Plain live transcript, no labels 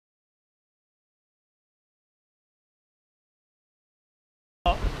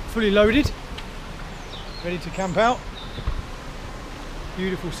fully loaded, ready to camp out.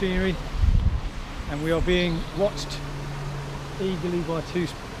 Beautiful scenery, and we are being watched eagerly by two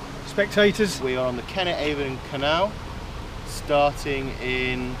spectators. We are on the Kennet Avon Canal, starting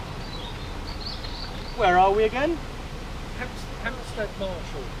in... Where are we again? Hampstead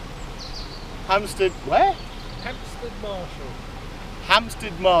Marshall. Hampstead... where? Hampstead Marshall.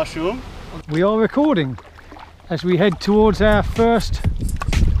 Hampstead Marshall. We are recording as we head towards our first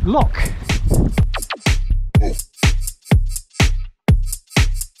lock.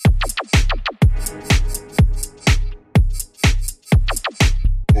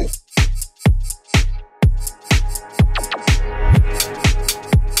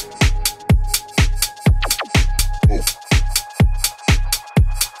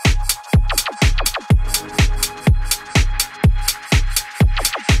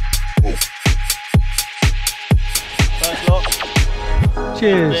 First lock.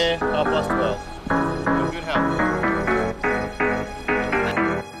 Cheers. Beer, 12:30. In good health.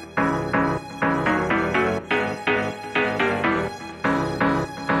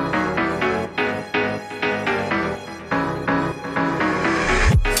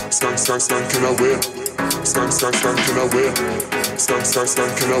 Stank in a whip. Stank in a whip. Stank in a whip.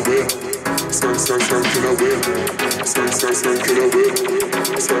 Stank in a whip. Stank in a whip. Stank in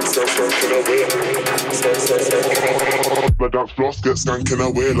a whip. But that floss get stank in a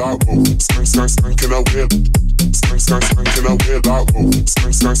whip like whoa. Stank in a whip. Stank in a whip like whoa.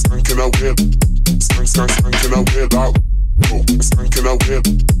 Stank in a whip. Stank in a whip like whoa. Stank in a whip.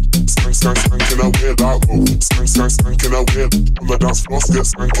 Stank in a whip like whoa. Stank in a whip. But that floss get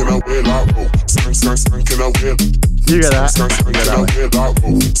stank in a whip like whoa. Stank in a whip. You get that? Stank in a whip like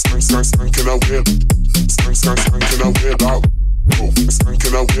whoa. Stank in a whip. Stank in a whip like whoa. Stank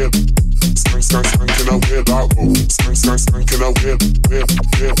in a whip. Stank in a whip like whoa. Stank in a whip.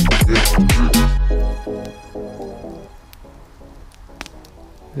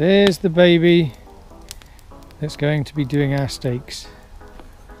 There's the baby that's going to be doing our steaks.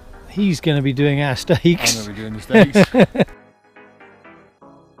 He's going to be doing our steaks. I'm going to be doing the steaks.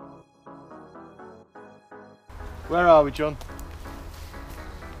 Where are we, John?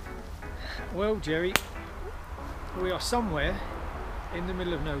 Well, Jerry, we are somewhere in the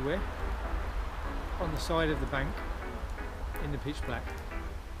middle of nowhere, on the side of the bank, in the pitch black,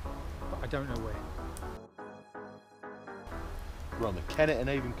 but I don't know where. We're on the Kennet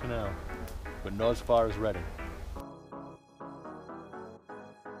Avon Canal, but not as far as Reading.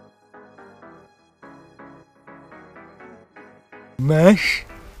 Mash,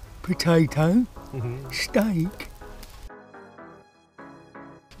 potato, steak.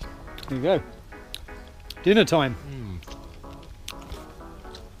 There you go. Dinner time.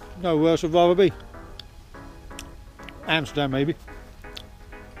 No, where else would rather be? Amsterdam, maybe.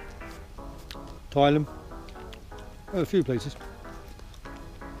 Thailand. Oh, a few places.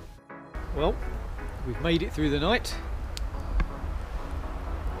 Well, we've made it through the night.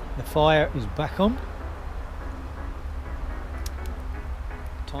 The fire is back on.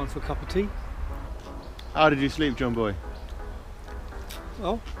 Time for a cup of tea. How did you sleep, John boy?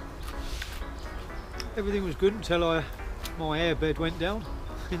 Well, everything was good until my airbed went down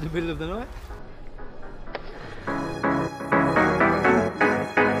in the middle of the night.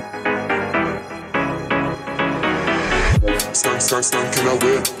 Stank in a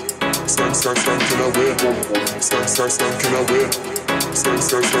whip. Stank in a whip. Stank in a whip. Stank in a whip.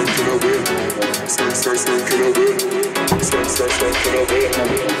 Stank in a whip. Stank in a whip.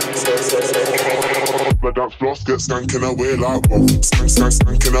 But that floss get stank in a whip like whoa.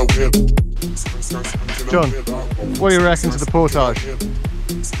 Stank in a whip. John, what do you reckon to the portage?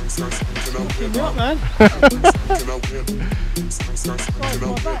 Keep me up, man.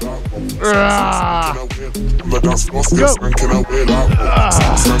 But that floss get stank in a whip like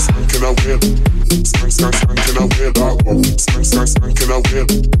whoa. Stank in a whip. Stank in a whip like whoa. Stank in a whip. Stank in a whip like whoa. Stank in a whip.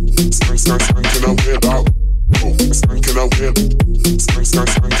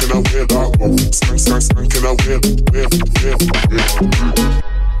 Stank in a whip like whoa. Stank in a whip.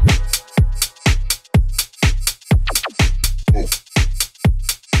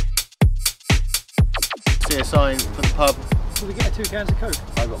 See a sign for the pub. Did we get 2 cans of Coke?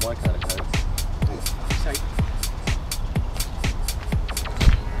 I got my can of Coke. Say.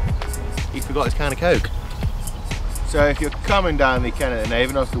 He forgot his can of Coke. So if you're coming down the Kennet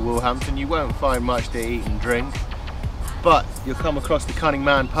Avon off to Wolverhampton, you won't find much to eat and drink, but you'll come across the Cunning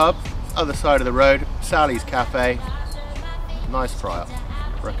Man pub, other side of the road, Sally's Cafe. Nice fry up.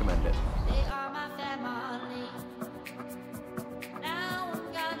 Recommend it.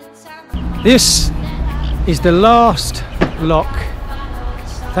 This is the last lock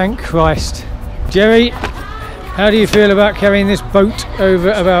Thank Christ. Jerry, how do you feel about carrying this boat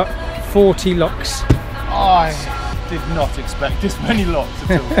over about 40 locks? I did not expect this many locks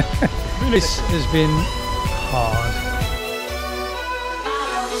at all. This has been hard.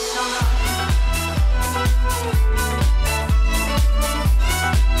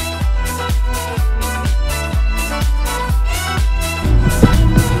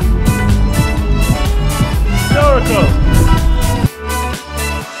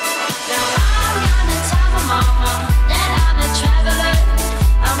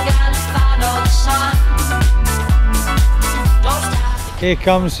 Here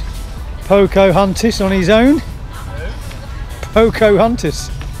comes Poco Huntis on his own. Poco Huntis.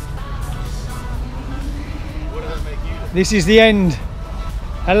 This is the end.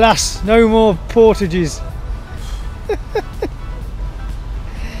 Alas, no more portages.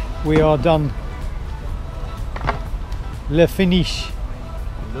 We are done. Le finish.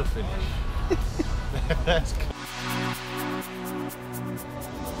 Le finish. That's cool.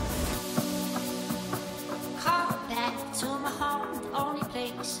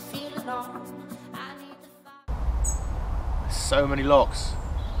 So many locks.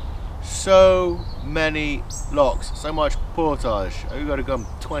 So many locks. So much portage. We've got to go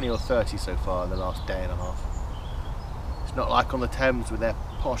 20 or 30 so far in the last day and a half. It's not like on the Thames with their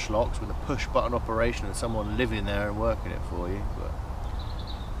posh locks with a push button operation and someone living there and working it for you. But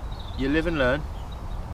you live and learn.